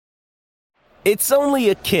It's only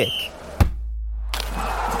a kick,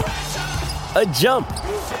 a jump,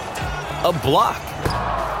 a block.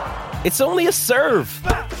 It's only a serve.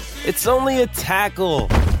 It's only a tackle,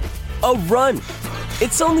 a run.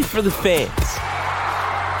 It's only for the fans.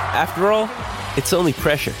 After all, it's only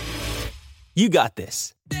pressure. You got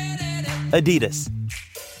this. Adidas.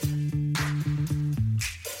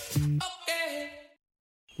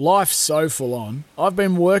 Life's so full on. I've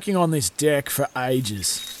been working on this deck for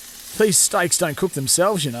ages. These steaks don't cook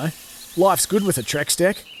themselves, you know. Life's good with a Trex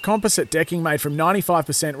deck. Composite decking made from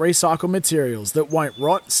 95% recycled materials that won't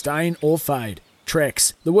rot, stain or fade.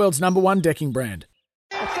 Trex, the world's #1 decking brand.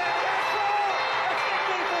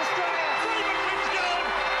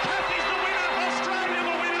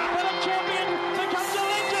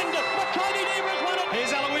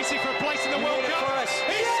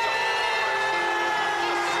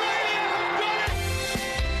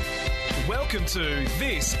 Welcome to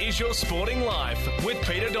This Is Your Sporting Life with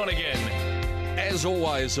Peter Donegan. As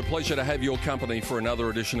always, a pleasure to have your company for another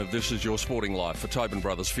edition of This Is Your Sporting Life for Tobin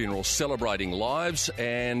Brothers Funeral, celebrating lives.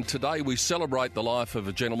 And today we celebrate the life of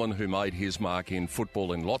a gentleman who made his mark in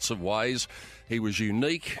football in lots of ways. He was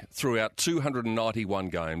unique throughout 291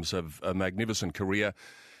 games of a magnificent career.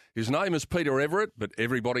 His name is Peter Everett, but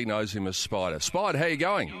everybody knows him as Spider. Spider, how you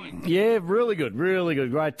going? Yeah, really good, really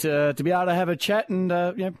good. Great to be able to have a chat and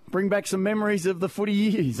bring back some memories of the footy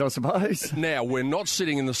years, I suppose. Now, we're not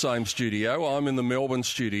sitting in the same studio. I'm in the Melbourne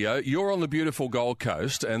studio. You're on the beautiful Gold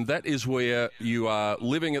Coast, and that is where you are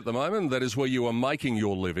living at the moment. That is where you are making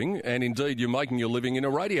your living, and indeed you're making your living in a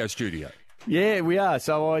radio studio. Yeah, we are.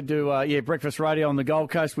 So I do, breakfast radio on the Gold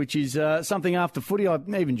Coast, which is something after footy.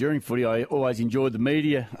 Even during footy, I always enjoyed the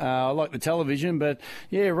media. I like the television, but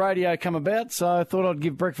yeah, radio come about. So I thought I'd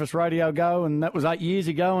give breakfast radio a go, and that was 8 years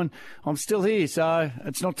ago, and I'm still here. So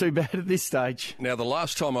it's not too bad at this stage. Now, the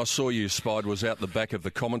last time I saw you, Spide, was out the back of the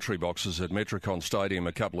commentary boxes at Metricon Stadium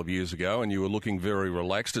a couple of years ago, and you were looking very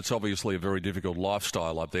relaxed. It's obviously a very difficult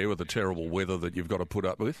lifestyle up there with the terrible weather that you've got to put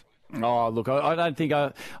up with. Oh, look, I don't think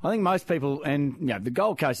I think most people, and the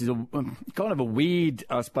Gold Coast is kind of a weird,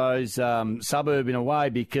 I suppose, suburb in a way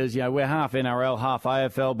because we're half NRL, half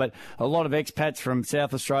AFL, but a lot of expats from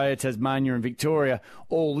South Australia, Tasmania, and Victoria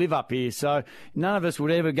all live up here. So none of us would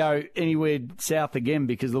ever go anywhere south again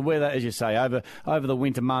because the weather, as you say, over the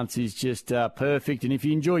winter months is just perfect. And if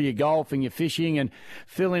you enjoy your golf and your fishing and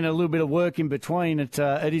fill in a little bit of work in between, it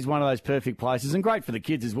is one of those perfect places and great for the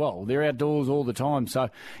kids as well. They're outdoors all the time, so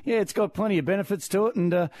yeah. It's got plenty of benefits to it,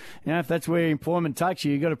 and if that's where employment takes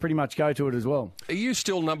you, you've got to pretty much go to it as well. Are you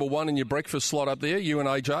still #1 in your breakfast slot up there, you and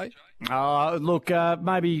AJ? Look,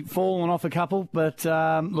 maybe fallen off a couple, but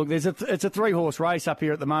look, it's a 3-horse race up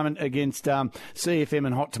here at the moment against CFM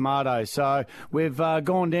and Hot Tomatoes. So we've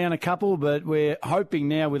gone down a couple, but we're hoping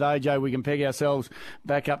now with AJ we can peg ourselves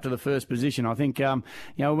back up to the first position. I think when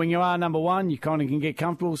you are #1, you kind of can get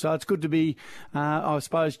comfortable. So it's good to be, I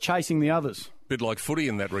suppose, chasing the others. Bit like footy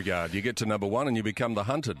in that regard. You get to #1 and you become the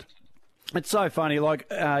hunted. It's so funny, like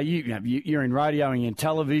you're in radio and you're in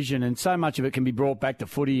television, and so much of it can be brought back to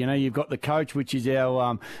footy. You've got the coach, which is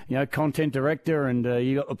our content director, and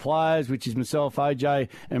you've got the players, which is myself, AJ,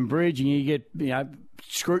 and Bridge, and you get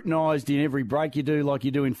scrutinised in every break you do like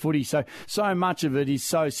you do in footy. So much of it is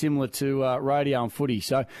so similar to radio and footy.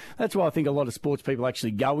 So that's why I think a lot of sports people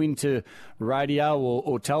actually go into radio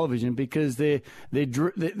or television because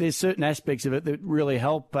there's certain aspects of it that really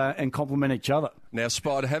help and complement each other. Now,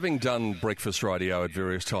 Spide, having done breakfast radio at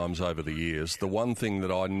various times over the years, the one thing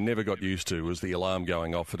that I never got used to was the alarm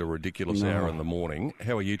going off at a ridiculous hour in the morning.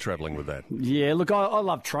 How are you travelling with that? Yeah, look, I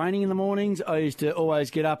love training in the mornings. I used to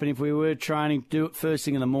always get up, and if we were training, do it first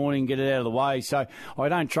thing in the morning, get it out of the way. So I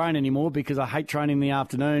don't train anymore because I hate training in the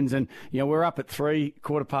afternoons. And, we're up at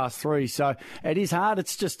 3:15. So it is hard.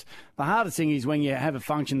 It's just the hardest thing is when you have a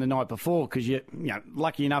function the night before because you're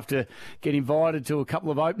lucky enough to get invited to a couple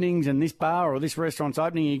of openings and this bar or this restaurant's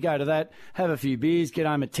opening, you go to that, have a few beers, get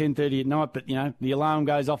home at 10:30 at night, but the alarm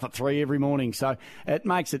goes off at 3 every morning, so it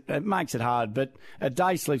makes it hard. But a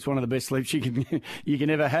day sleep's one of the best sleeps you can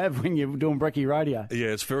ever have when you're doing brekkie radio. Yeah,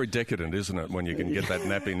 it's very decadent, isn't it, when you can get that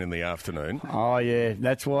nap in the afternoon? Oh yeah,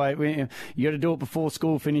 that's why you got to do it before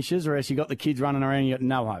school finishes, or else you got the kids running around and you got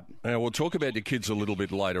no hope. Now we'll talk about your kids a little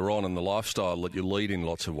bit later on and the lifestyle that you lead in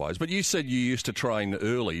lots of ways. But you said you used to train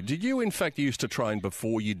early. Did you in fact used to train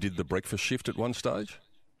before you did the breakfast shift at one stage?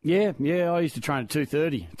 Yeah. I used to train at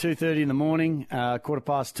 2:30 in the morning,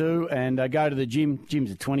 2:15, and go to the gym.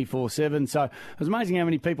 Gyms are 24/7. So it was amazing how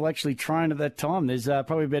many people actually train at that time. There's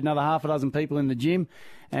probably about another half a dozen people in the gym,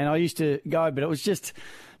 and I used to go, but it was just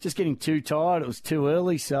getting too tired. It was too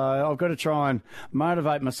early, so I've got to try and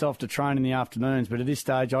motivate myself to train in the afternoons. But at this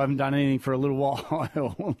stage, I haven't done anything for a little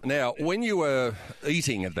while. Now, when you were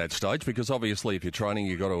eating at that stage, because obviously if you're training,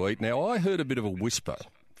 you've got to eat. Now, I heard a bit of a whisper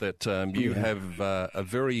that you have a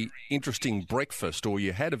very interesting breakfast, or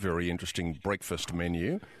you had a very interesting breakfast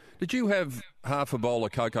menu. Did you have half a bowl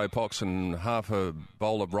of Cocoa Pops and half a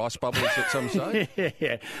bowl of rice bubbles at some stage?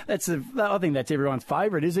 Yeah, I think that's everyone's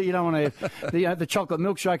favourite, is it? You don't want to the chocolate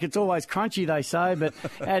milkshake. It's always crunchy, they say, but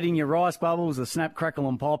adding your rice bubbles, the snap, crackle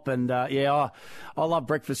and pop, and I love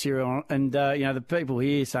breakfast cereal. And the people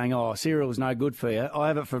here saying, "Oh, cereal is no good for you." I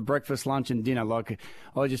have it for breakfast, lunch, and dinner. Like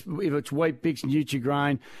if it's Wheat Bix,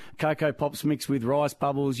 Nutri-Grain, Cocoa Pops mixed with rice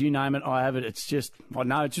bubbles, you name it, I have it. It's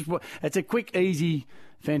a quick, easy,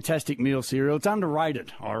 fantastic meal cereal. It's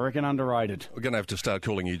underrated. I reckon underrated. We're going to have to start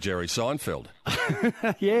calling you Jerry Seinfeld.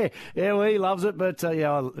 Yeah, well, he loves it. But,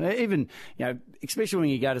 even, especially when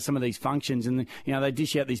you go to some of these functions and, they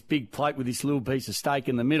dish out this big plate with this little piece of steak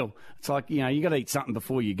in the middle. It's like, you got to eat something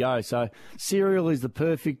before you go. So cereal is the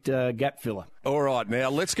perfect gap filler. All right,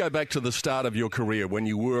 now let's go back to the start of your career when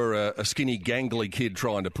you were a skinny, gangly kid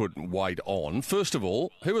trying to put weight on. First of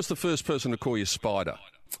all, who was the first person to call you Spider?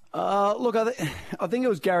 Look, I think it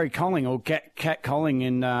was Gary Colling or Cat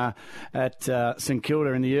Colling at St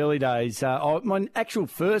Kilda in the early days. My actual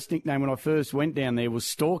first nickname when I first went down there was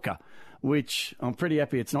Stalker, which I'm pretty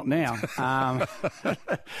happy it's not now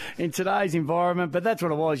in today's environment. But that's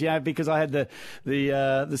what it was, because I had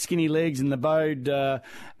the skinny legs and the bowed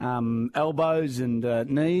elbows and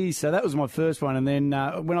knees. So that was my first one. And then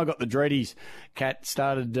when I got the dreadies, Cat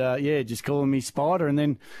started, just calling me Spider. And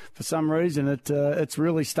then for some reason it's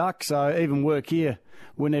really stuck. So even work here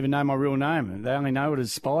wouldn't even know my real name. They only know it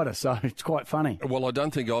as Spider, so it's quite funny. Well, I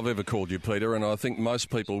don't think I've ever called you Peter, and I think most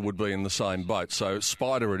people would be in the same boat. So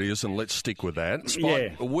Spider it is, and let's stick with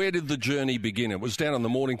that. Where did the journey begin? It was down on the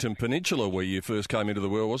Mornington Peninsula where you first came into the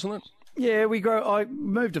world, wasn't it? Yeah, I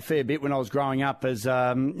moved a fair bit when I was growing up as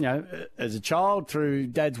as a child through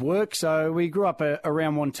Dad's work. So we grew up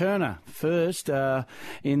around Wanturna first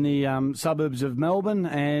in the suburbs of Melbourne,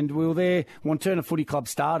 and we were there. Wanturna Footy Club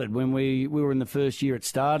started when we were in the first year. It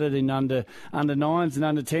started in under 9s and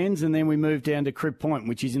under 10s, and then we moved down to Crib Point,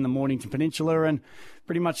 which is in the Mornington Peninsula, and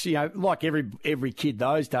pretty much, like every kid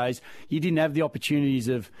those days, you didn't have the opportunities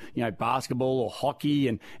of, basketball or hockey,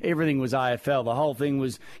 and everything was AFL. The whole thing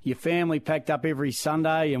was your family packed up every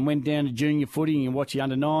Sunday and went down to junior footy, and you watch the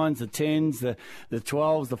under 9s, the 10s, the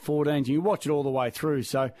 12s, the 14s, and you watch it all the way through.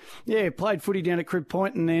 So, played footy down at Crib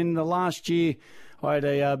Point, and then the last year I had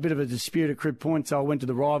a bit of a dispute at Crib Point, so I went to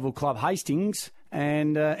the rival club Hastings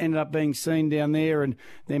and ended up being seen down there and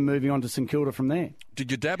then moving on to St Kilda from there. Did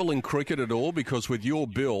you dabble in cricket at all? Because with your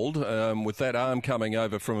build, with that arm coming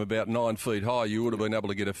over from about 9 feet high, you would have been able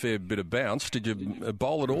to get a fair bit of bounce. Did you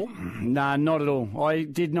bowl at all? No, not at all. I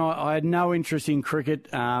did not. I had no interest in cricket.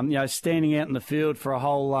 Standing out in the field for a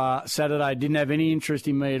whole Saturday didn't have any interest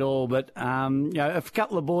in me at all. But, a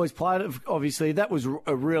couple of boys played it. Obviously, that was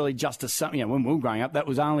really just a summer. When we were growing up, that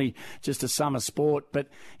was only just a summer sport. But,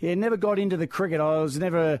 never got into the cricket. I was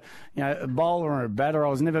never, a bowler or a batter. I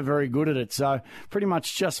was never very good at it. So, pretty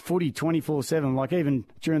much just footy 24/7. Like even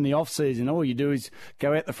during the off season, all you do is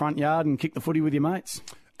go out the front yard and kick the footy with your mates.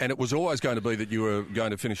 And it was always going to be that you were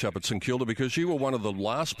going to finish up at St Kilda because you were one of the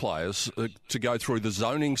last players to go through the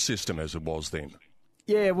zoning system as it was then.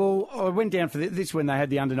 Yeah, well, I went down for this when they had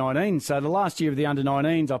the under-19s. So the last year of the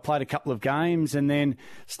under-19s, I played a couple of games and then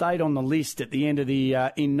stayed on the list at the end of the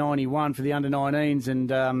in 91 for the under-19s, and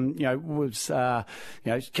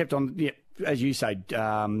kept on. Yeah, as you say,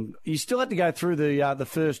 you still had to go through the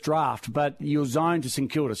first draft, but you were zoned to St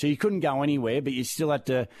Kilda, so you couldn't go anywhere, but you still had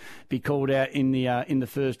to be called out in the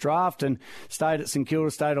first draft, and stayed at St Kilda,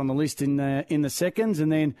 stayed on the list in the seconds,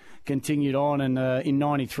 and then continued on, and in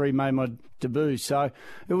 93 made my debut. So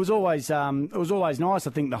it was always nice. I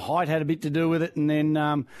think the height had a bit to do with it, and then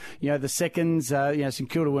the seconds, St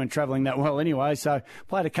Kilda weren't travelling that well anyway, so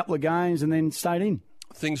played a couple of games and then stayed in.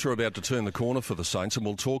 Things are about to turn the corner for the Saints, and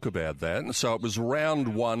we'll talk about that. So it was round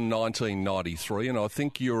 1, 1993, and I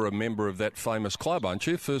think you're a member of that famous club, aren't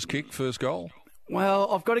you? First kick, first goal.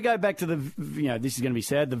 Well, I've got to go back to this is going to be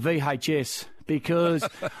sad, the VHS, because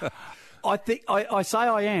I think I say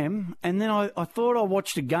I am, and then I thought I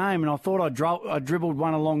watched a game and I thought I dribbled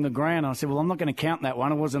one along the ground. I said, well, I'm not going to count that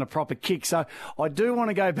one. It wasn't a proper kick. So I do want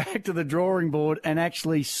to go back to the drawing board and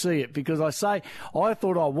actually see it, because I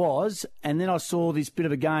thought I was, and then I saw this bit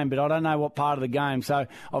of a game, but I don't know what part of the game. So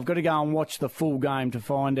I've got to go and watch the full game to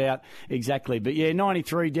find out exactly. But yeah,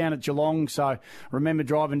 93 down at Geelong. So I remember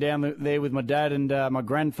driving down there with my dad and my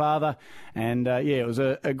grandfather, and it was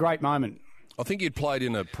a great moment. I think you'd played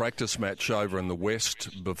in a practice match over in the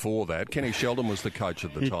West before that. Kenny Sheldon was the coach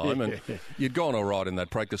at the time, and you'd gone all right in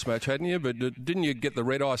that practice match, hadn't you? But didn't you get the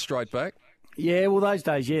red eye straight back? Yeah, well, those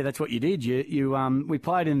days, that's what you did. We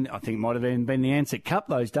played in, I think it might have been the Ansett Cup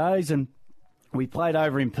those days, and we played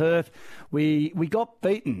over in Perth. We got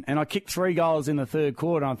beaten, and I kicked 3 goals in the third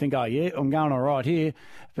quarter. And I think, I'm going all right here.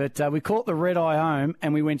 But we caught the red eye home,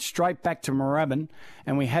 and we went straight back to Moorabbin,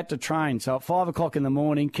 and we had to train. So at 5 o'clock in the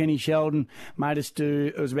morning, Kenny Sheldon made us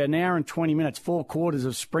do, it was about an hour and 20 minutes, 4 quarters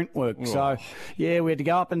of sprint work. Oh. So, we had to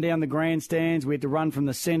go up and down the grandstands. We had to run from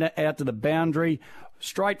the centre out to the boundary,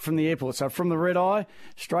 straight from the airport. So from the red eye,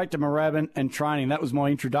 straight to Moorabbin and training. That was my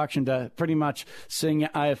introduction to pretty much seeing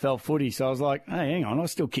AFL footy. So I was like, hey, hang on, I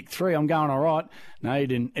still kicked 3. I'm going all right. No, you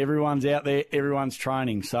didn't. Everyone's out there. Everyone's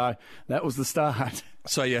training. So that was the start.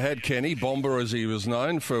 So you had Kenny, Bomber as he was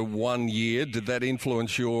known, for 1 year. Did that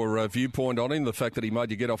influence your viewpoint on him, the fact that he made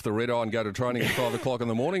you get off the red eye and go to training at 5 o'clock in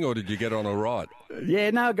the morning, or did you get on all right? Yeah,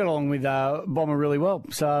 no, I got along with Bomber really well.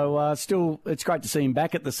 So still, it's great to see him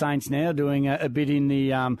back at the Saints now, doing a bit in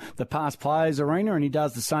the past players arena, and he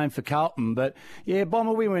does the same for Carlton. But yeah,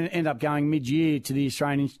 Bomber, we end up going mid-year to the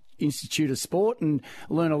Australian Institute of Sport and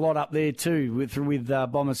learn a lot up there too with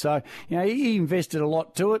Bomber. So, he invested a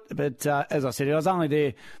lot to it. But as I said, I was only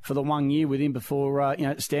there for the 1 year with him before,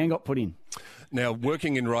 Stan got put in. Now,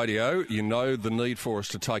 working in radio, you know the need for us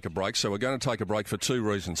to take a break. So we're going to take a break for 2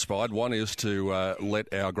 reasons, Spide. One is to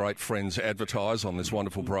let our great friends advertise on this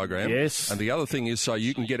wonderful program. Yes. And the other thing is so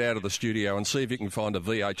you can get out of the studio and see if you can find a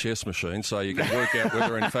VHS machine so you can work out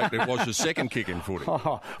whether, in fact, it was your second kick in footy.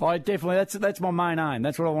 I definitely, that's my main aim.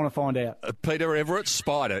 That's what I want to find out. Peter Everett,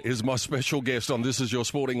 Spider, is my special guest on This Is Your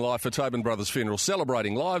Sporting Life for Tobin Brothers Funeral,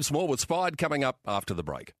 celebrating lives. More with Spide coming up after the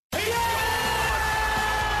break.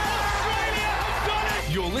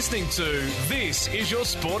 You're listening to This Is Your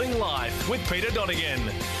Sporting Life with Peter Donegan.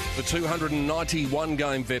 The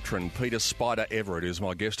 291-game veteran, Peter Spider Everett, is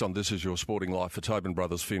my guest on This Is Your Sporting Life for Tobin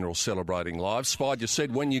Brothers Funeral, celebrating live. Spide, you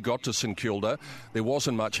said when you got to St Kilda, there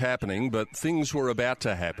wasn't much happening, but things were about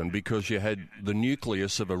to happen because you had the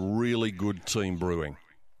nucleus of a really good team brewing.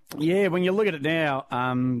 Yeah, when you look at it now,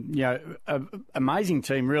 amazing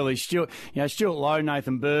team really. Stuart Lowe,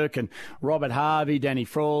 Nathan Burke, and Robert Harvey, Danny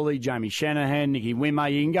Frawley, Jamie Shanahan, Nicky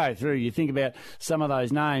Wimmer. You can go through. You think about some of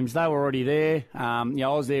those names; they were already there. I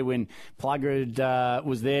was there when Pluggard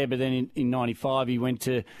was there, but then in '95 he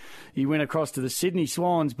went across to the Sydney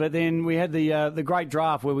Swans. But then we had the great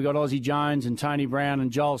draft where we got Ozzie Jones and Tony Brown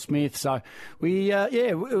and Joel Smith. So we had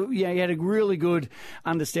a really good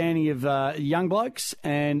understanding of young blokes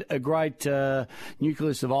and a great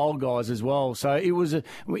nucleus of old guys as well. So it was,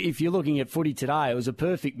 if you're looking at footy today, it was a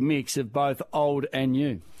perfect mix of both old and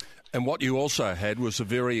new. And what you also had was a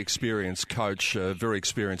very experienced coach, a very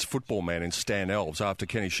experienced football man in Stan Alves. After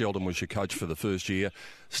Kenny Sheldon was your coach for the first year,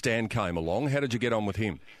 Stan came along. How did you get on with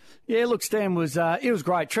him? Yeah, look, Stan was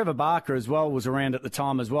great. Trevor Barker as well was around at the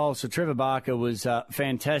time as well. So Trevor Barker was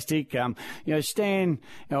fantastic. Stan,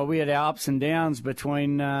 we had our ups and downs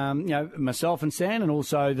between myself and Stan, and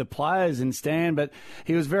also the players and Stan. But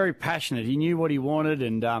he was very passionate. He knew what he wanted,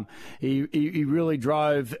 and he really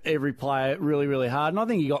drove every player really, really hard. And I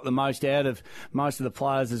think he got the most out of most of the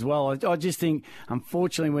players as well. I just think,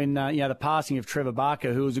 unfortunately, when the passing of Trevor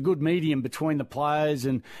Barker, who was a good medium between the players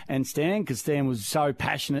and Stan, because Stan was so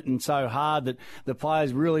passionate and so hard that the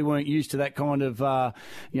players really weren't used to that kind of, not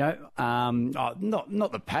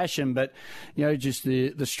the passion, but just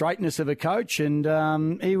the straightness of a coach. And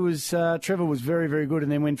Trevor was very, very good.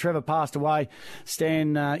 And then when Trevor passed away,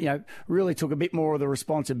 Stan, really took a bit more of the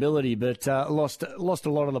responsibility, but lost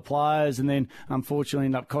a lot of the players, and then unfortunately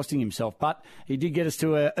ended up costing himself. But he did get us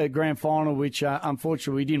to a grand final, which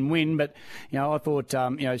unfortunately we didn't win. But I thought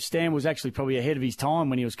Stan was actually probably ahead of his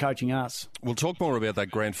time when he was coaching us. We'll talk more about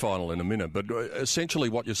that grand final in a minute, but essentially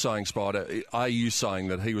what you're saying, Spider, are you saying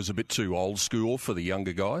that he was a bit too old school for the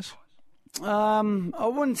younger guys? I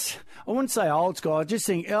wouldn't say old school. I just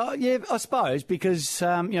think, yeah, I suppose, because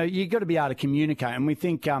you've got to be able to communicate, and we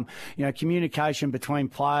think communication between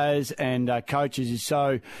players and coaches is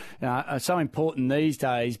so important these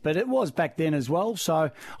days. But it was back then as well.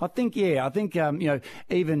 So I think even your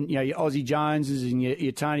Aussie Joneses and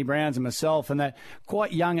your Tony Browns and myself and that,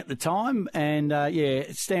 quite young at the time, and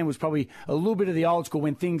Stan was probably a little bit of the old school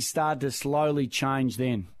when things started to slowly change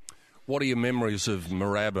then. What are your memories of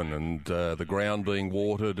Moorabbin and the ground being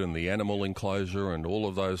watered and the animal enclosure and all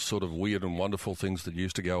of those sort of weird and wonderful things that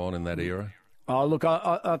used to go on in that era? Oh, look,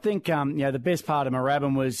 I think the best part of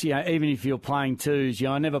Moorabbin was, even if you're playing twos,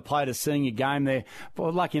 I never played a senior game there. I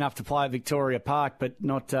was lucky enough to play at Victoria Park, but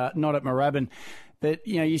not at Moorabbin. But,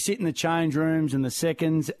 you sit in the change rooms and the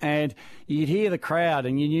seconds, and you'd hear the crowd,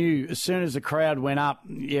 and you knew as soon as the crowd went up,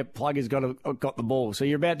 Plugger's got the ball. So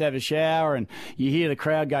you're about to have a shower, and you hear the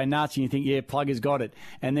crowd go nuts, and you think, Plugger's got it.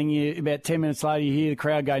 And then about 10 minutes later, you hear the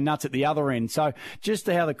crowd go nuts at the other end. So just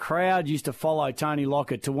how the crowd used to follow Tony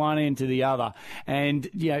Lockett to one end to the other. And,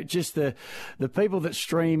 just the people that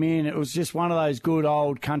stream in, it was just one of those good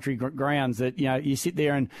old country grounds that, you sit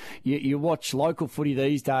there and you watch local footy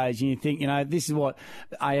these days, and you think, this is what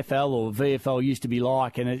AFL or VFL used to be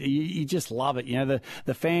like, and you just love it.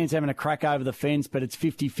 The fans having a crack over the fence, but it's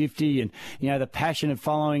 50-50, and the passion of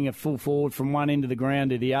following a full forward from one end of the ground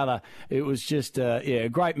to the other. It was just a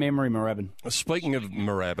great memory, Moorabbin. Speaking of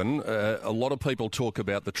Moorabbin, a lot of people talk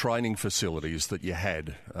about the training facilities that you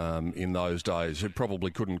had in those days. You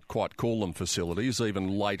probably couldn't quite call them facilities. Even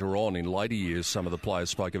later on, in later years, some of the players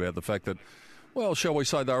spoke about the fact that, well, shall we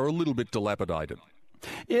say, they were a little bit dilapidated.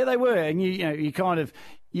 Yeah, they were, and you kind of.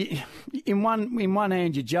 In one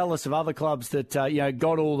hand, you're jealous of other clubs that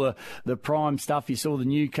got all the prime stuff. You saw the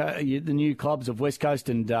new clubs of West Coast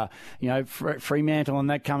and Fremantle and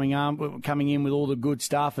that coming in with all the good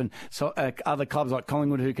stuff, and so other clubs like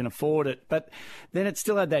Collingwood who can afford it. But then it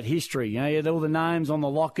still had that history. You had all the names on the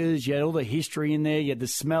lockers. You had all the history in there. You had the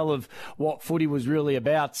smell of what footy was really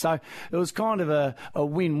about. So it was kind of a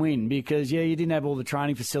win-win, because you didn't have all the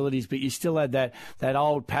training facilities, but you still had that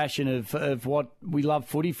old passion of what we love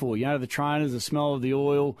footy for. The trainers, the smell of the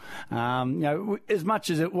oil. As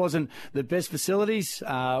much as it wasn't the best facilities,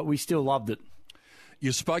 we still loved it.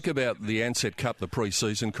 You spoke about the Ansett Cup, the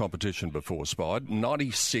pre-season competition before, Spide.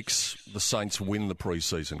 96, the Saints win the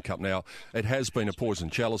pre-season cup. Now, it has been a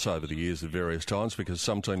poison chalice over the years at various times, because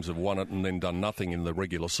some teams have won it and then done nothing in the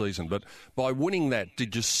regular season. But by winning that,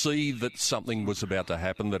 did you see that something was about to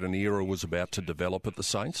happen, that an era was about to develop at the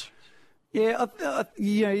Saints? Yeah,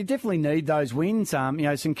 you definitely need those wins.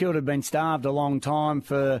 St Kilda had been starved a long time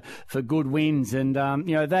for good wins, and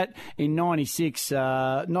that in '96.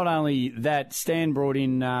 Not only that, Stan brought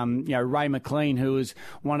in Ray McLean, who was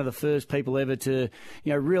one of the first people ever to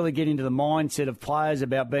really get into the mindset of players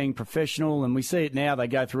about being professional, and we see it now. They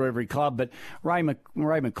go through every club, but Ray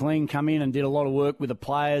McLean come in and did a lot of work with the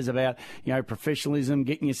players about professionalism,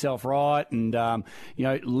 getting yourself right, and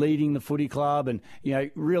leading the footy club, and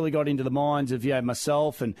really got into the minds of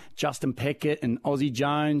myself and Justin Peckett and Aussie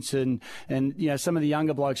Jones and some of the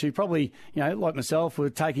younger blokes who probably like myself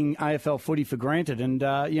were taking AFL footy for granted. And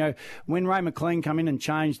when Ray McLean come in and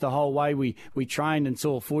changed the whole way we trained and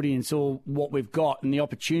saw footy and saw what we've got and the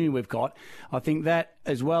opportunity we've got, I think that,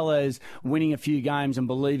 as well as winning a few games and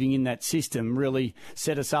believing in that system, really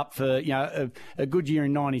set us up for a good year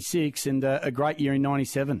in '96 and a great year in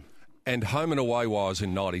 '97. And home and away wise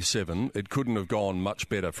in '97, it couldn't have gone much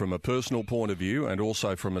better from a personal point of view and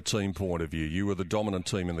also from a team point of view. You were the dominant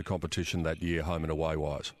team in the competition that year, home and away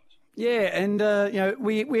wise. Yeah, and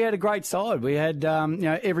we had a great side. We had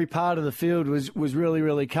every part of the field was really,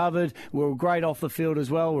 really covered. We were great off the field as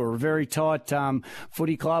well. We were a very tight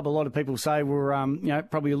footy club. A lot of people say we're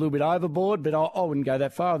probably a little bit overboard, but I wouldn't go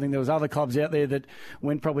that far. I think there was other clubs out there that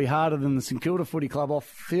went probably harder than the St Kilda Footy Club off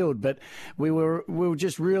the field. But we were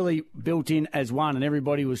just really built in as one, and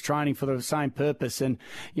everybody was training for the same purpose. And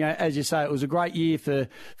as you say, it was a great year for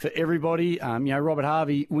everybody. Robert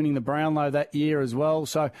Harvey winning the Brownlow that year as well.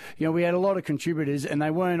 So we had a lot of contributors, and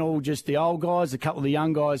they weren't all just the old guys. A couple of the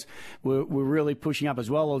young guys were really pushing up as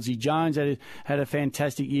well. Aussie Jones had a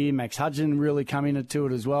fantastic year. Max Hudson really come into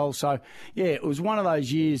it as well. So, it was one of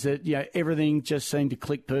those years that everything just seemed to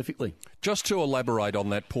click perfectly. Just to elaborate on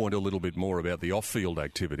that point a little bit more about the off-field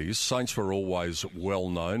activities, Saints were always well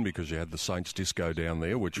known because you had the Saints Disco down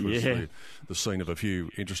there, which was the scene of a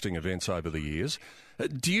few interesting events over the years.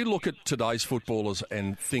 Do you look at today's footballers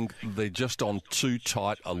and think they're just on too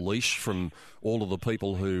tight a leash from all of the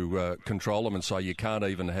people who control them, and say you can't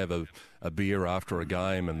even have a beer after a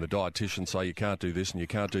game and the dietitians say you can't do this and you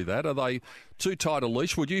can't do that? Are they too tight a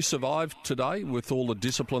leash? Would you survive today with all the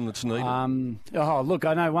discipline that's needed? Look,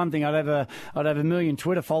 I know one thing. I'd have a million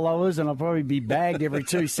Twitter followers and I'd probably be bagged every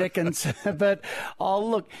 2 seconds. But,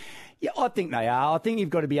 look... Yeah, I think they are. I think you've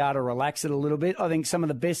got to be able to relax it a little bit. I think some of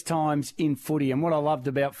the best times in footy, and what I loved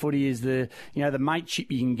about footy is the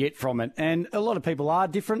mateship you can get from it. And a lot of people are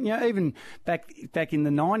different. Even back in the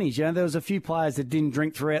 90s, there was a few players that didn't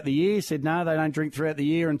drink throughout the year, said no, they don't drink throughout the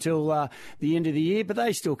year until the end of the year, but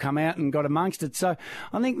they still come out and got amongst it. So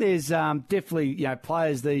I think there's definitely,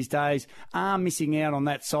 players these days are missing out on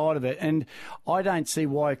that side of it. And I don't see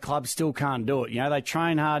why clubs still can't do it. They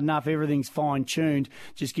train hard enough, everything's fine-tuned.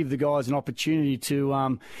 Just give the guys an opportunity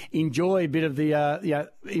to enjoy a bit of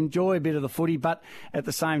the footy, but at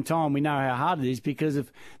the same time we know how hard it is because of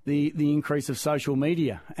the increase of social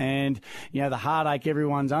media and the heartache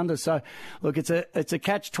everyone's under. So look, it's a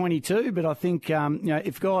catch-22, but I think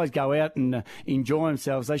if guys go out and enjoy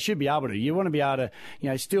themselves, they should be able to. You want to be able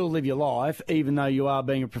to still live your life even though you are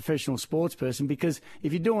being a professional sports person, because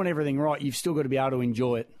if you're doing everything right, you've still got to be able to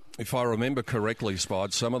enjoy it. If I remember correctly,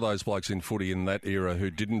 Spide, some of those blokes in footy in that era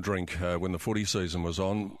who didn't drink when the footy season was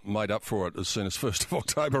on made up for it as soon as 1st of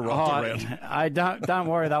October rolled around. Don't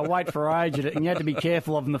worry, they'll wait for age, and you had to be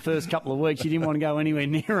careful of them the first couple of weeks. You didn't want to go anywhere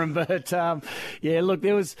near them. But, look,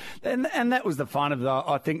 there was... And that was the fun of,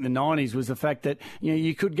 I think, the 90s, was the fact that,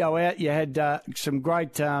 you could go out, you had some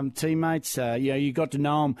great teammates, you got to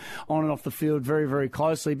know them on and off the field very, very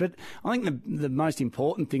closely. But I think the most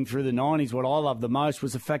important thing through the 90s, what I loved the most,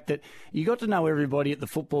 was the fact that you got to know everybody at the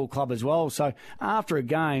football club as well. So after a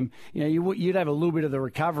game, you'd have a little bit of the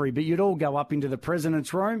recovery, but you'd all go up into the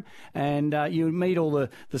president's room and you'd meet all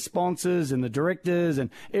the sponsors and the directors and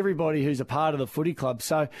everybody who's a part of the footy club.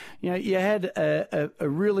 So, you had a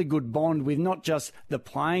really good bond with not just the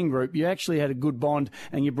playing group. You actually had a good bond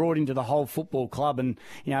and you brought into the whole football club. And,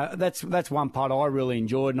 that's one part I really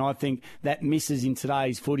enjoyed. And I think that misses in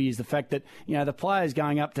today's footy is the fact that, the players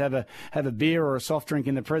going up to have a beer or a soft drink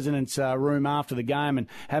in the president's room after the game and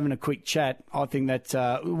having a quick chat. I think that's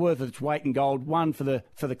worth its weight in gold, one for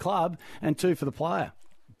the club and two for the player.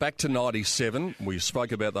 Back to 97, we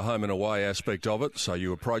spoke about the home and away aspect of it. So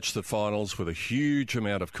you approach the finals with a huge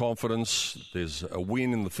amount of confidence. There's a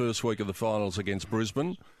win in the first week of the finals against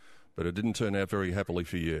Brisbane, but it didn't turn out very happily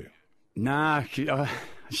for you. Nah,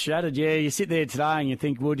 shattered, yeah. You sit there today and you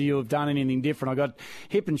think, would you have done anything different? I got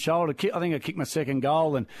hip and shoulder. I think I kicked my second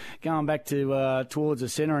goal and going back to towards the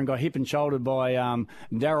centre and got hip and shouldered by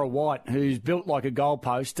Darryl White, who's built like a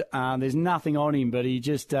goalpost. There's nothing on him, but he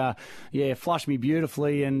just, flushed me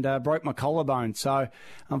beautifully and broke my collarbone. So,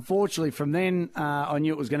 unfortunately, from then, I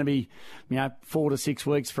knew it was going to be, 4 to 6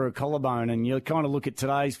 weeks for a collarbone. And you kind of look at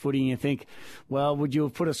today's footy and you think, well, would you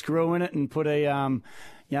have put a screw in it and put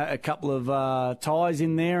a couple of ties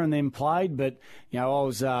in there and then played, but I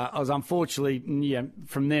was unfortunately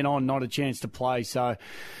from then on not a chance to play. So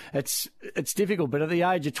it's difficult. But at the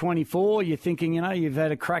age of 24, you're thinking you've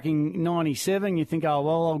had a cracking 97. You think, oh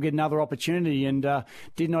well, I'll get another opportunity, and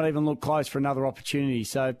did not even look close for another opportunity.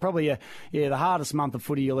 So probably the hardest month of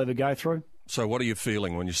footy you'll ever go through. So what are you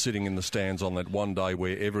feeling when you're sitting in the stands on that one day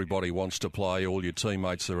where everybody wants to play, all your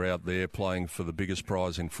teammates are out there playing for the biggest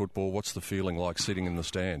prize in football? What's the feeling like sitting in the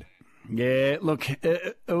stand? Yeah, look,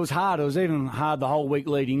 it was hard. It was even hard the whole week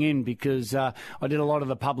leading in because I did a lot of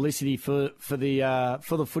the publicity for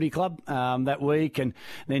the footy club that week, and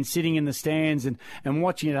then sitting in the stands and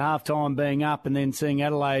watching it at halftime being up, and then seeing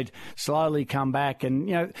Adelaide slowly come back.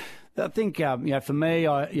 And I think, for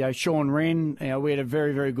me, Sean Wren, we had a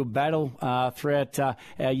very, very good battle throughout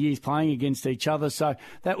our years playing against each other. So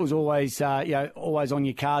that was always, always on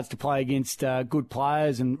your cards to play against good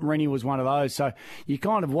players, and Rennie was one of those. So you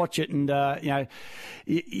kind of watch it and,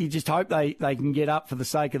 you just hope they can get up for the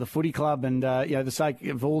sake of the footy club and, the sake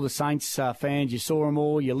of all the Saints fans. You saw them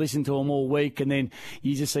all, you listened to them all week, and then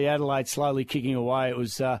you just see Adelaide slowly kicking away. It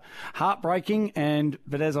was heartbreaking,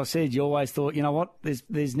 but as I said, you always thought, you know what,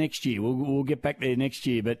 there's next year. We'll get back there next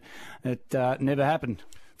year, but it never happened.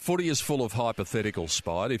 Footy is full of hypotheticals,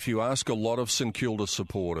 Spide. If you ask a lot of St Kilda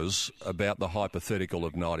supporters about the hypothetical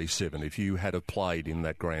of 97, if you had have played in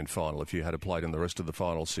that grand final, if you had have played in the rest of the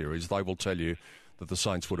final series, they will tell you that the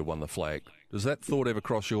Saints would have won the flag. Does that thought ever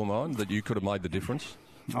cross your mind, that you could have made the difference?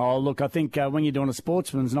 Oh, look, I think when you're doing a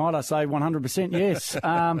sportsman's night, I say 100% yes.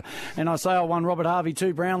 And I say I won Robert Harvey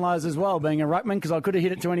 2 Brownlows as well, being a ruckman, because I could have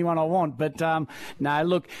hit it to anyone I want. But, no,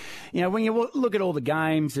 look, when you look at all the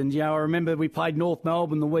games, and, I remember we played North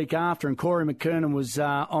Melbourne the week after, and Corey McKernan was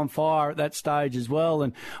on fire at that stage as well.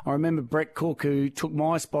 And I remember Brett Cook, who took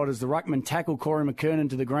my spot as the ruckman, tackled Corey McKernan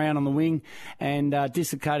to the ground on the wing and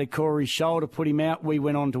dislocated Corey's shoulder, put him out. We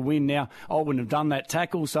went on to win. Now, I wouldn't have done that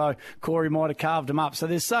tackle, so Corey might have carved him up. So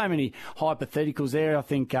there's so many hypotheticals there. I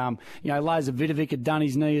think, Lazer Vidovic had done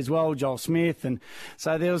his knee as well, Joel Smith. And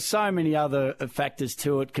so there was so many other factors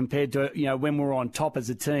to it compared to, when we were on top as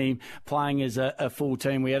a team, playing as a full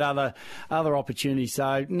team. We had other opportunities.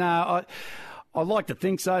 So, no, I'd like to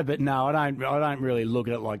think so, but no, I don't really look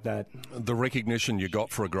at it like that. The recognition you got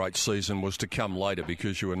for a great season was to come later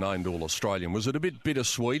because you were named All-Australian. Was it a bit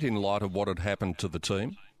bittersweet in light of what had happened to the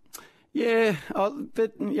team? Yeah,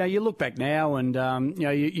 but you look back now, and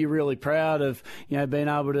you're really proud of being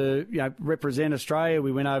able to represent Australia.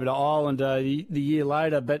 We went over to Ireland the year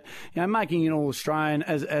later, but making an All-Australian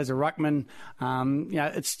as a ruckman,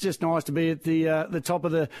 it's just nice to be at the top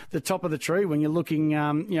of the tree when you're looking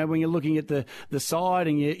at the side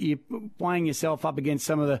and you're weighing yourself up against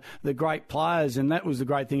some of the great players. And that was the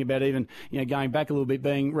great thing about even going back a little bit,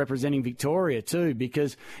 representing Victoria too,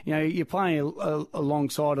 because you're playing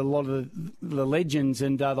alongside a lot of the legends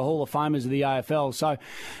and the Hall of Famers of the AFL. So,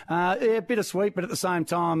 bittersweet, but at the same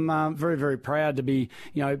time, very, very proud to be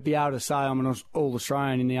able to say I'm an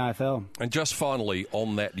All-Australian in the AFL. And just finally,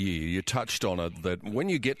 on that year, you touched on it, that when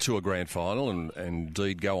you get to a grand final and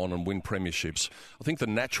indeed go on and win premierships, I think the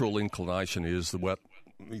natural inclination is that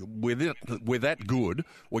we're that good,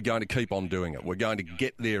 we're going to keep on doing it. We're going to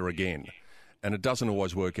get there again. And it doesn't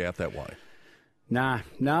always work out that way. No.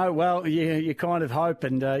 Well, you kind of hope,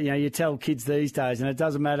 and you tell kids these days, and it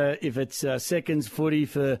doesn't matter if it's seconds footy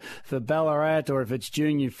for Ballarat or if it's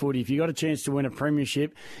junior footy. If you got a chance to win a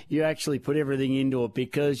premiership, you actually put everything into it,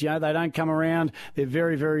 because they don't come around. They're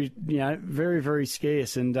very, very, very, very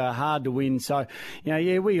scarce and hard to win. So,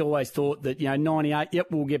 we always thought that 98. Yep,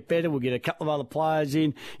 we'll get better. We'll get a couple of other players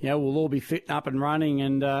in. We'll all be fit and up and running,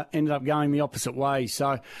 and ended up going the opposite way.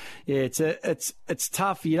 So, yeah, it's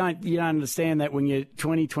tough. You don't understand that when you're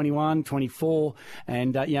 20, 21, 24,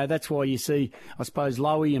 and that's why you see, I suppose,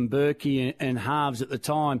 Lowy and Berkey and halves at the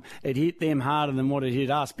time, it hit them harder than what it hit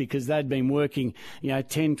us, because they'd been working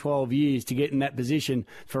 10, 12 years to get in that position.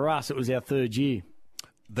 For us, it was our third year.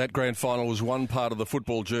 That grand final was one part of the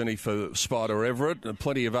football journey for Spider Everett, and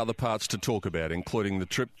plenty of other parts to talk about, including the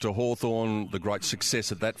trip to Hawthorn, the great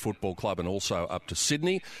success at that football club, and also up to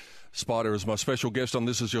Sydney. Spider is my special guest on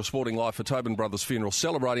This Is Your Sporting Life for Tobin Brothers Funeral,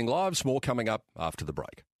 celebrating lives. More coming up after the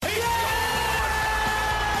break.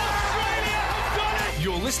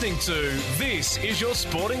 You're listening to This Is Your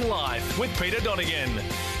Sporting Life with Peter Donegan.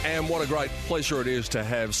 And what a great pleasure it is to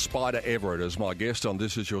have Spider Everett as my guest on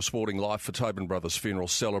This Is Your Sporting Life for Tobin Brothers Funeral,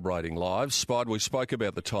 celebrating lives. Spider, we spoke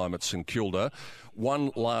about the time at St Kilda.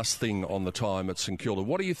 One last thing on the time at St Kilda.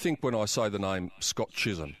 What do you think when I say the name Scott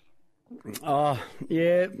Chisholm?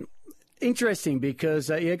 Yeah. Interesting, because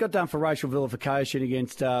got done for racial vilification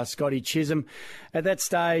against Scotty Chisholm. At that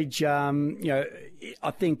stage,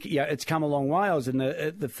 I think it's come a long way. I was in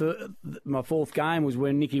my fourth game was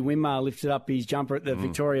when Nicky Winmar lifted up his jumper at the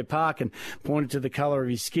Victoria Park and pointed to the colour of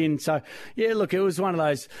his skin. So look, it was one of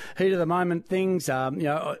those heat of the moment things.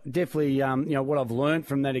 Definitely, what I've learnt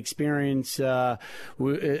from that experience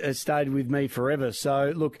has stayed with me forever.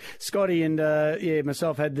 So look, Scotty and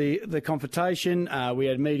myself had the confrontation. We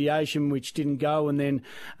had mediation, which didn't go, and then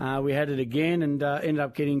we had it again, and ended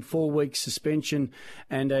up getting 4 weeks suspension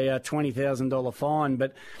and a $20,000 fine.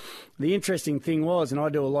 But the interesting thing was, and I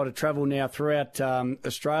do a lot of travel now throughout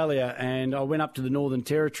Australia, and I went up to the Northern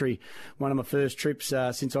Territory, one of my first trips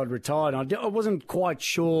since I'd retired. I wasn't quite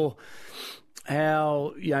sure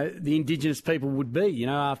how the Indigenous people would be,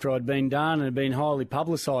 after I'd been done and had been highly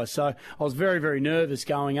publicised. So I was very, very nervous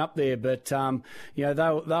going up there, but they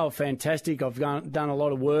were fantastic. I've done a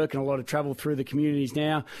lot of work and a lot of travel through the communities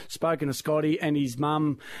now. Spoken to Scotty and his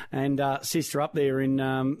mum and sister up there in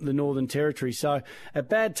the Northern Territory. So a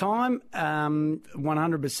bad time,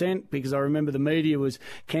 100%, because I remember the media was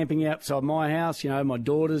camping outside my house. My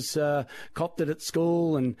daughters copped it at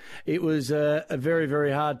school, and it was a very,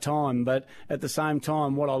 very hard time. But at the same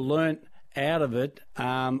time, what I learnt out of it,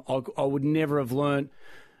 I would never have learnt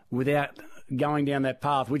without going down that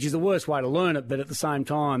path, which is the worst way to learn it, but at the same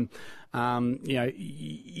time,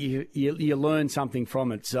 you learn something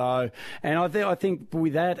from it. So, and I think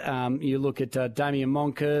with that, you look at Damien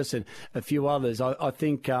Monkhorst and a few others. I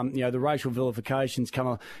think the racial vilification's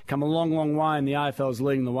come a long, long way, and the AFL's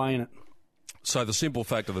leading the way in it. So the simple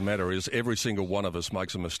fact of the matter is every single one of us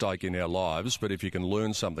makes a mistake in our lives, but if you can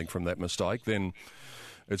learn something from that mistake, then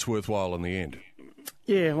it's worthwhile in the end.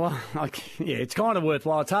 Yeah, well, it's kind of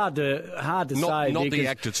worthwhile. It's hard to say. Not the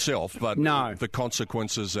act itself, but no. The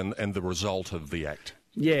consequences and the result of the act.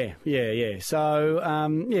 Yeah. So,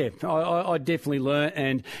 I definitely learnt,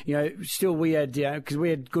 and still we had because we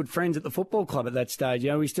had good friends at the football club at that stage.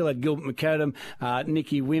 We still had Gilbert McAdam,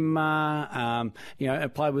 Nicky Wimmer. I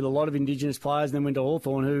played with a lot of Indigenous players, and then went to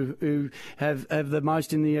Hawthorn, who have the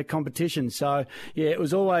most in the competition. So it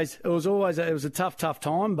was a tough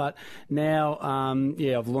time, but now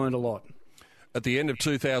I've learned a lot. At the end of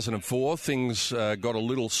 2004, things got a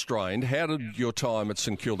little strained. How did your time at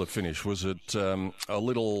St Kilda finish? Was it a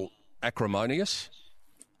little acrimonious?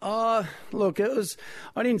 Look, it was.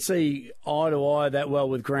 I didn't see eye to eye that well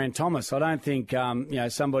with Grant Thomas. I don't think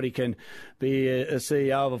somebody can be a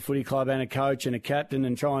CEO of a footy club and a coach and a captain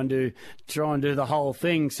and try and do the whole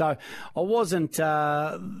thing. So I wasn't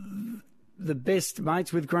the best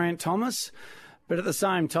mates with Grant Thomas. But at the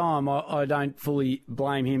same time, I don't fully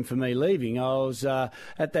blame him for me leaving. I was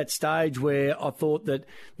at that stage where I thought that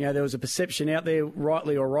there was a perception out there,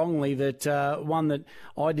 rightly or wrongly, that one that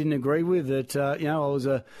I didn't agree with. That I was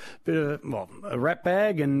a bit of a rat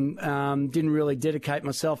bag and didn't really dedicate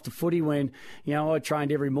myself to footy. When I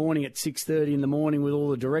trained every morning at 6:30 in the morning with all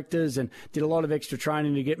the directors and did a lot of extra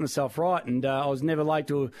training to get myself right. And I was never late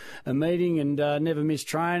to a meeting and never missed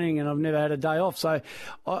training, and I've never had a day off. So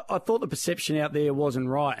I thought the perception out there wasn't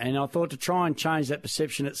right, and I thought to try and change that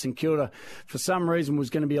perception at St Kilda for some reason was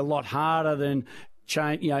going to be a lot harder than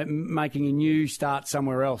making a new start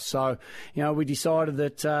somewhere else. So we decided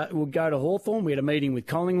that we'll go to Hawthorn. We had a meeting with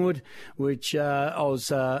Collingwood, which I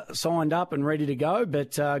was signed up and ready to go,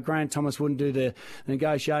 but Grant Thomas wouldn't do the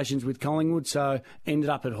negotiations with Collingwood, so ended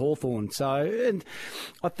up at Hawthorn. So, and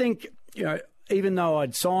I think even though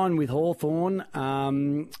I'd signed with Hawthorn,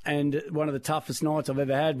 and one of the toughest nights I've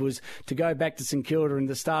ever had was to go back to St Kilda in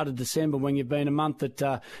the start of December when you've been a month at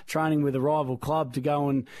training with a rival club to go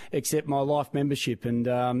and accept my life membership. And,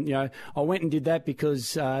 I went and did that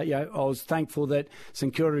because, I was thankful that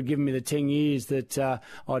St Kilda had given me the 10 years that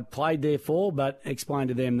I'd played there for, but explained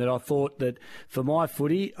to them that I thought that for my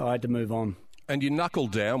footy, I had to move on. And you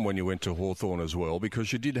knuckled down when you went to Hawthorn as well,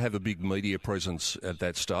 because you did have a big media presence at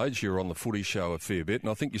that stage. You were on the footy show a fair bit, and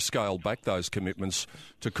I think you scaled back those commitments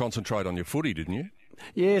to concentrate on your footy, didn't you?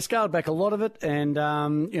 Yeah, scaled back a lot of it and,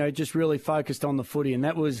 just really focused on the footy. And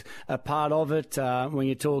that was a part of it when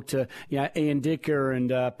you talk to, Ian Dicker and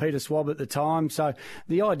Peter Swab at the time. So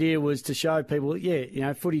the idea was to show people,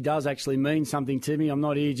 footy does actually mean something to me. I'm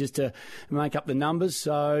not here just to make up the numbers.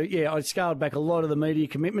 So, I scaled back a lot of the media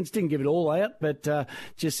commitments. Didn't give it all out, but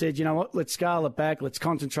just said, you know what, let's scale it back. Let's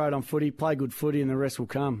concentrate on footy, play good footy, and the rest will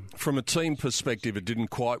come. From a team perspective, it didn't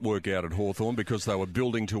quite work out at Hawthorn because they were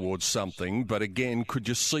building towards something. But again, could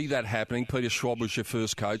you see that happening? Peter Schwab was your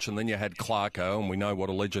first coach, and then you had Clarko, and we know what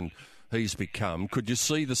a legend he's become. Could you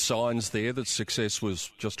see the signs there that success was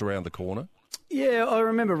just around the corner? Yeah, I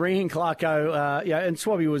remember ringing Clarko, and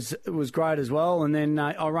Swabby was great as well. And then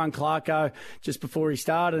I rang Clarko just before he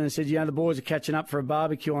started and said, the boys are catching up for a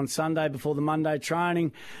barbecue on Sunday before the Monday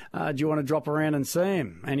training. Do you want to drop around and see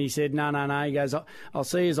him? And he said, no. He goes, I'll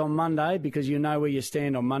see you on Monday because you know where you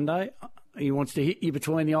stand on Monday. He wants to hit you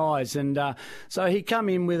between the eyes. And so he come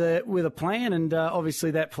in with a plan, and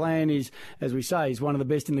obviously that plan is, as we say, he's one of the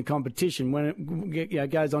best in the competition when it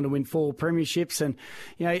goes on to win 4 premierships. And,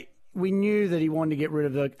 we knew that he wanted to get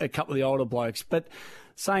rid of a couple of the older blokes. But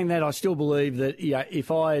saying that, I still believe that if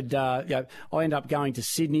I had, I end up going to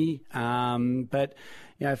Sydney, but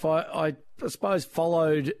if I suppose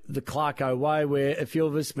followed the Clarko way, where a few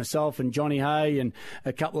of us, myself and Johnny Hay and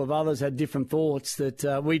a couple of others, had different thoughts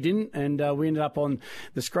that we didn't, and we ended up on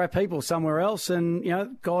the scrap heap or somewhere else, and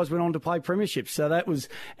guys went on to play premierships. So that was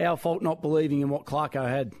our fault, not believing in what Clarko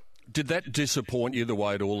had. Did that disappoint you, the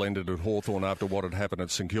way it all ended at Hawthorn after what had happened at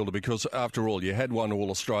St Kilda? Because, after all, you had won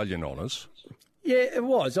All-Australian honours. Yeah, it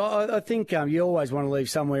was. I think you always want to leave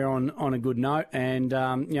somewhere on a good note. And,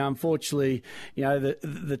 unfortunately,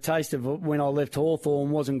 the taste of when I left Hawthorn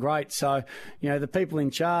wasn't great. So, the people in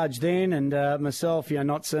charge then and myself,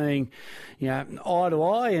 not seeing, eye to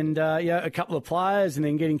eye, and, a couple of players, and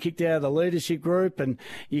then getting kicked out of the leadership group. And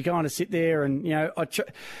you kind of sit there and,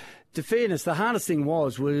 to fairness, the hardest thing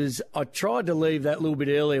was I tried to leave that little bit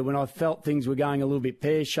earlier when I felt things were going a little bit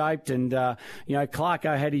pear-shaped, and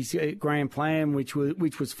Clarko had his grand plan, which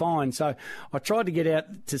was fine. So I tried to get out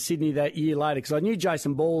to Sydney that year later because I knew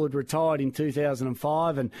Jason Ball had retired in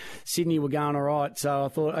 2005, and Sydney were going all right. So I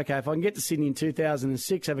thought, okay, if I can get to Sydney in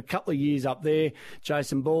 2006, have a couple of years up there,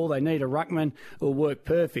 Jason Ball, they need a ruckman, it'll work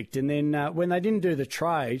perfect. And then when they didn't do the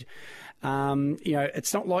trade.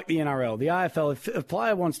 It's not like the NRL. The AFL, if a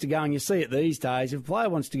player wants to go, and you see it these days, if a player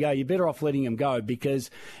wants to go, you're better off letting him go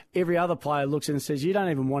because every other player looks and says, you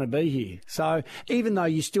don't even want to be here. So even though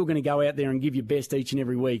you're still going to go out there and give your best each and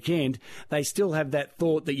every weekend, they still have that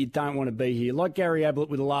thought that you don't want to be here, like Gary Ablett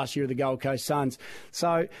with the last year of the Gold Coast Suns.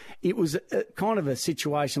 So it was kind of a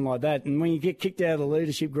situation like that. And when you get kicked out of the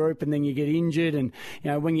leadership group and then you get injured, and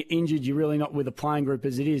when you're injured, you're really not with the playing group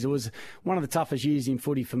as it is. It was one of the toughest years in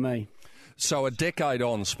footy for me. So a decade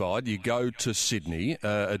on, Spide, you go to Sydney,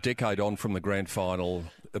 a decade on from the grand final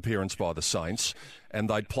appearance by the Saints, and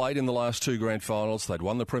they'd played in the last two grand finals. They'd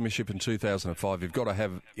won the premiership in 2005. You've got to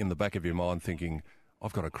have in the back of your mind thinking,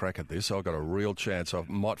 I've got a crack at this. I've got a real chance. I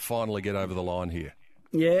might finally get over the line here.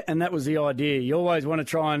 Yeah, and that was the idea. You always want to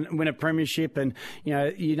try and win a premiership, and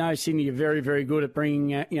Sydney are very, very good at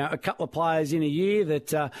bringing a couple of players in a year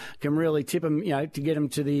that can really tip them, to get them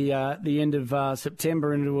to the end of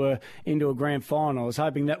September into a grand final. I was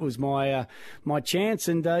hoping that was my chance,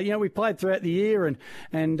 and we played throughout the year and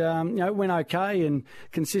went okay and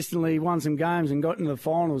consistently won some games and got into the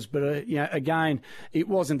finals. But again, it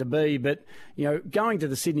wasn't to be. But going to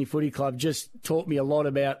the Sydney Footy Club just taught me a lot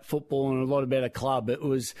about football and a lot about a club.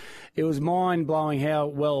 It was mind-blowing how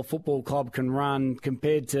well a football club can run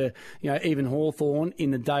compared to, even Hawthorn in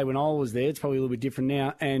the day when I was there. It's probably a little bit different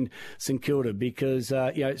now, and St Kilda, because,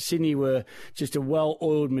 Sydney were just a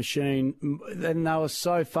well-oiled machine, and they were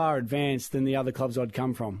so far advanced than the other clubs I'd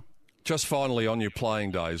come from. Just finally, on your playing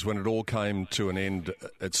days, when it all came to an end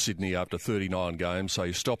at Sydney after 39 games, so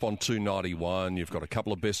you stop on 291, you've got a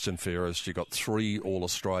couple of bests and fairest, you've got 3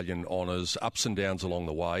 All-Australian honours, ups and downs along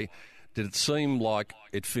the way. Did it seem like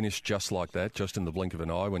it finished just like that, just in the blink of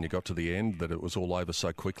an eye when you got to the end, that it was all over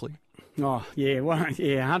so quickly? Oh, yeah,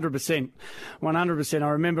 100%. 100%. I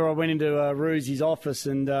remember I went into Roosy's office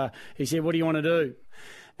and he said, what do you want to do?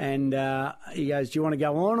 And he goes, do you want to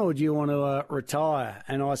go on or do you want to retire?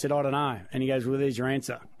 And I said, I don't know. And he goes, well, there's your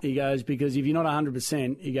answer. He goes, because if you're not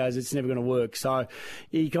 100%, he goes, it's never going to work. So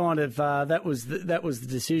he kind of that was the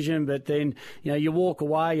decision. But then you walk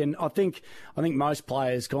away, and I think most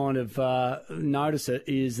players kind of notice it,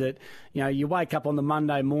 is that you wake up on the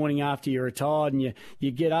Monday morning after you're retired, and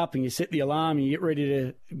you get up and you set the alarm and you get ready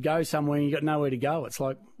to go somewhere and you got nowhere to go. It's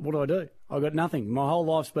like, what do? I've got nothing. My whole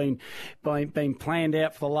life's been planned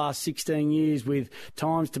out for the last 16 years with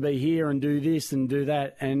times to be here and do this and do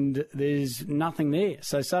that, and there's nothing there.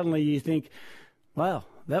 So suddenly you think, wow,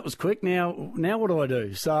 that was quick. Now what do I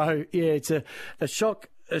do? So, yeah, it's a shock.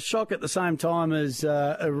 A shock at the same time as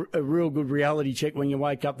a real good reality check when you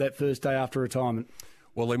wake up that first day after retirement.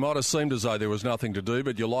 Well, it might have seemed as though there was nothing to do,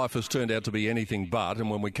 but your life has turned out to be anything but. And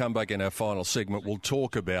when we come back in our final segment, we'll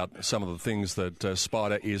talk about some of the things that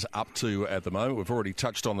Spider is up to at the moment. We've already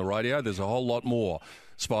touched on the radio. There's a whole lot more.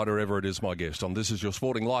 Spider Everett is my guest on This Is Your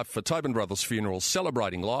Sporting Life for Tobin Brothers Funeral,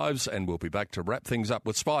 celebrating lives. And we'll be back to wrap things up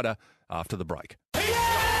with Spider after the break.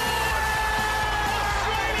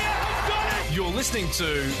 You're listening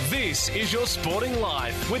to This Is Your Sporting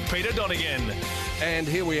Life with Peter Donegan. And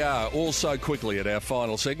here we are, all so quickly at our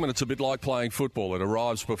final segment. It's a bit like playing football. It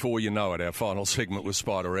arrives before you know it, our final segment with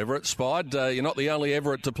Spider Everett. Spide, you're not the only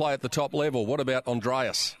Everett to play at the top level. What about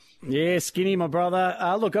Andreas? Yeah, Skinny, my brother.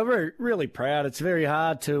 Look, I'm really proud. It's very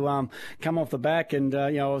hard to come off the back, and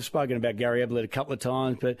I've spoken about Gary Ablett a couple of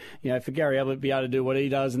times, but for Gary Ablett to be able to do what he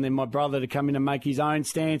does, and then my brother to come in and make his own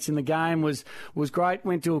stance in the game was great.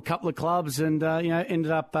 Went to a couple of clubs and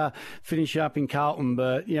ended up finishing up in Carlton.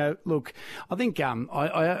 But look, I think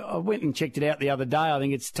I went and checked it out the other day. I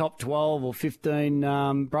think it's top 12 or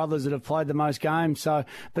 15 brothers that have played the most games. So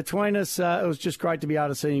between us, it was just great to be able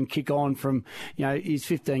to see him kick on from he's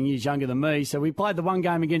 15 years younger than me, so we played the one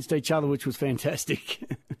game against each other, which was fantastic.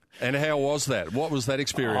 And how was that? What was that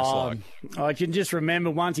experience like? I can just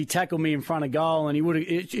remember once he tackled me in front of goal, and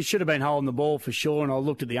it should have been holding the ball for sure, and I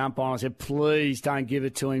looked at the umpire and I said, please don't give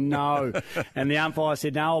it to him, no. And the umpire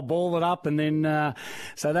said, no, I'll ball it up, and then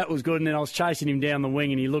so that was good. And then I was chasing him down the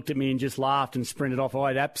wing, and he looked at me and just laughed and sprinted off. I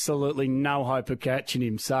had absolutely no hope of catching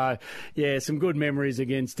him. So, yeah, some good memories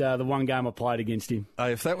against the one game I played against him.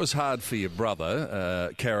 If that was hard for your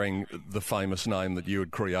brother, carrying the famous name that you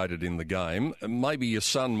had created in the game, maybe your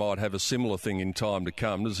son might have a similar thing in time to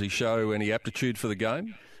come. Does he show any aptitude for the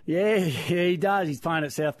game? Yeah, he does. He's playing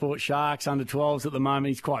at Southport Sharks under 12s at the moment.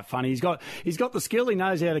 He's quite funny. He's got the skill. He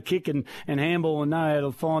knows how to kick and handball and know how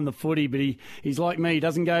to find the footy. But he's like me. He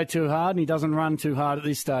doesn't go too hard and he doesn't run too hard at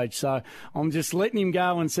this stage. So I'm just letting him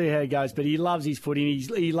go and see how he goes. But he loves his footy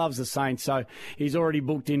and he loves the Saints. So he's already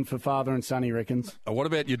booked in for father and son, he reckons. What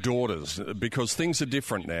about your daughters? Because things are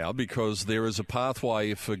different now, because there is a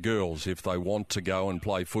pathway for girls if they want to go and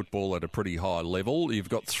play football at a pretty high level. You've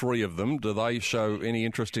got 3 of them. Do they show any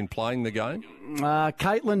interest in playing the game?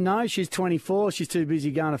 Caitlin, no, she's 24. She's too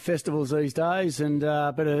busy going to festivals these days, and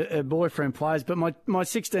but her boyfriend plays. But my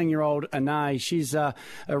 16-year-old Anae, she's a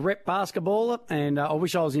rep basketballer, and I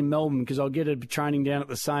wish I was in Melbourne because I'll get her training down at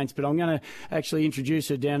the Saints. But I'm going to actually introduce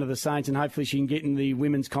her down to the Saints, and hopefully she can get in the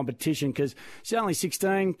women's competition because she's only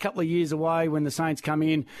 16, a couple of years away. When the Saints come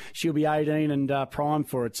in, she'll be 18 and primed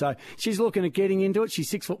for it. So she's looking at getting into it. She's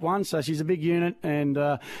 6'1", so she's a big unit, and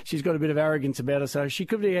she's got a bit of arrogance about her. So she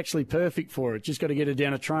could be actually perfect for it. Just got to get her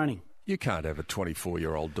down to training. You can't have a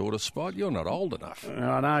 24-year-old daughter, Spot. You're not old enough.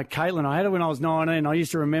 I know. Caitlin, I had her when I was 19. I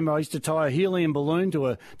used to tie a helium balloon to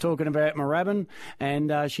her, talking about Moorabbin,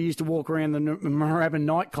 and she used to walk around the Moorabbin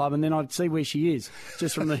nightclub, and then I'd see where she is,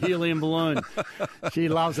 just from the helium balloon. She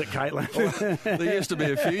loves it, Caitlin. Well, there used to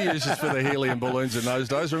be a few uses for the helium balloons in those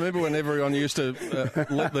days. Remember when everyone used to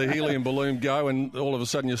let the helium balloon go and all of a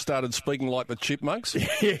sudden you started speaking like the Chipmunks?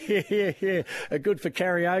 Yeah. Good for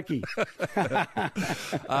karaoke.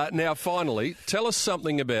 Now, finally, tell us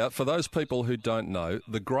something about, for those people who don't know,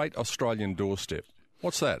 the Great Australian Doorstep.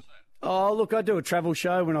 What's that? Oh, look, I do a travel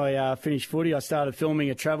show. When I finished footy, I started filming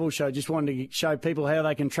a travel show. Just wanted to show people how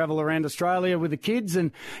they can travel around Australia with the kids and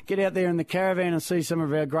get out there in the caravan and see some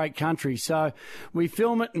of our great country. So we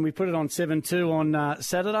film it and we put it on 7/2 on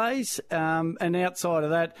Saturdays. And outside of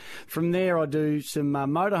that, from there I do some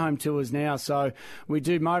motorhome tours now. So we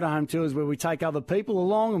do motorhome tours where we take other people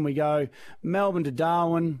along and we go Melbourne to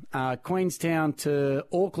Darwin, Queenstown to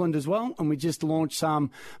Auckland as well. And we just launched some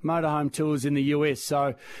motorhome tours in the US.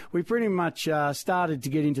 So we pretty much started to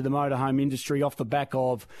get into the motorhome industry off the back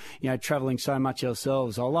of, travelling so much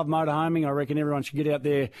ourselves. I love motorhoming. I reckon everyone should get out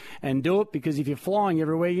there and do it because if you're flying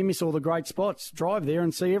everywhere, you miss all the great spots. Drive there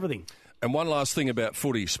and see everything. And one last thing about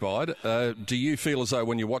footy, Spide. Do you feel as though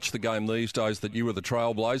when you watch the game these days that you were the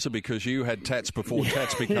trailblazer because you had tats before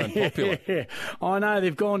tats became popular? Yeah, I know.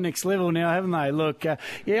 They've gone next level now, haven't they? Look,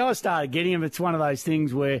 I started getting them. It's one of those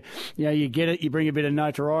things where, you get it, you bring a bit of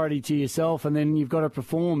notoriety to yourself, and then you've got to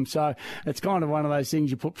perform. So it's kind of one of those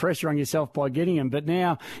things you put pressure on yourself by getting them. But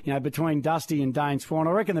now, between Dusty and Dane Swan,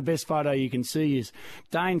 I reckon the best photo you can see is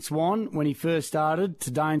Dane Swan when he first started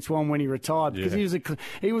to Dane Swan when he retired because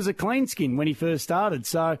he was a clean skin when he first started.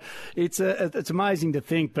 So it's amazing to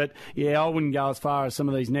think. But, I wouldn't go as far as some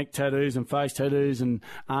of these neck tattoos and face tattoos and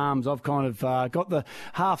arms. I've kind of got the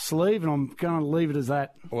half sleeve and I'm going to leave it as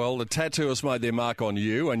that. Well, the tattooists made their mark on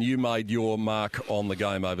you and you made your mark on the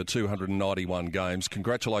game over 291 games.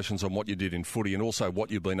 Congratulations on what you did in footy and also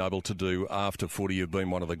what you've been able to do after footy. You've been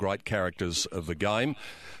one of the great characters of the game.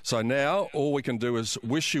 So now all we can do is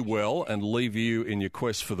wish you well and leave you in your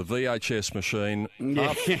quest for the VHS machine,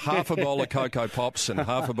 half a bowl of Cocoa Pops and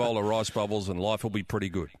half a bowl of Rice Bubbles, and life will be pretty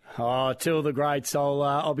good. Oh, till the greats.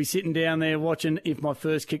 I'll be sitting down there watching if my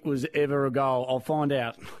first kick was ever a goal. I'll find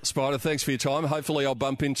out. Spider, thanks for your time. Hopefully I'll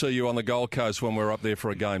bump into you on the Gold Coast when we're up there for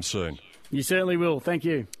a game soon. You certainly will. Thank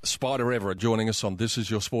you. Spider Everett joining us on This Is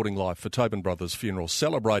Your Sporting Life for Tobin Brothers Funeral,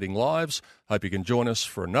 celebrating lives. Hope you can join us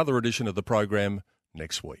for another edition of the program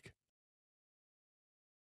next week.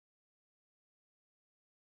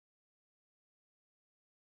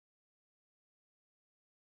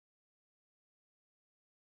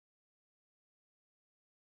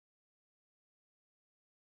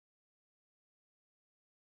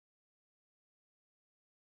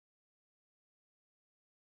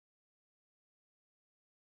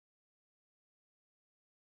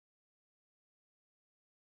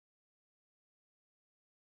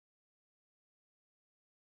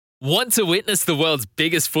 Want to witness the world's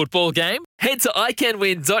biggest football game? Head to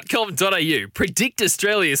iCanWin.com.au, predict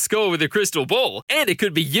Australia's score with a crystal ball, and it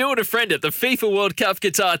could be you and a friend at the FIFA World Cup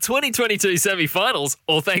Qatar 2022 semi-finals,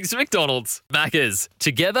 all thanks to McDonald's. Maccas,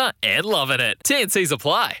 together and loving it. TNCs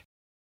apply.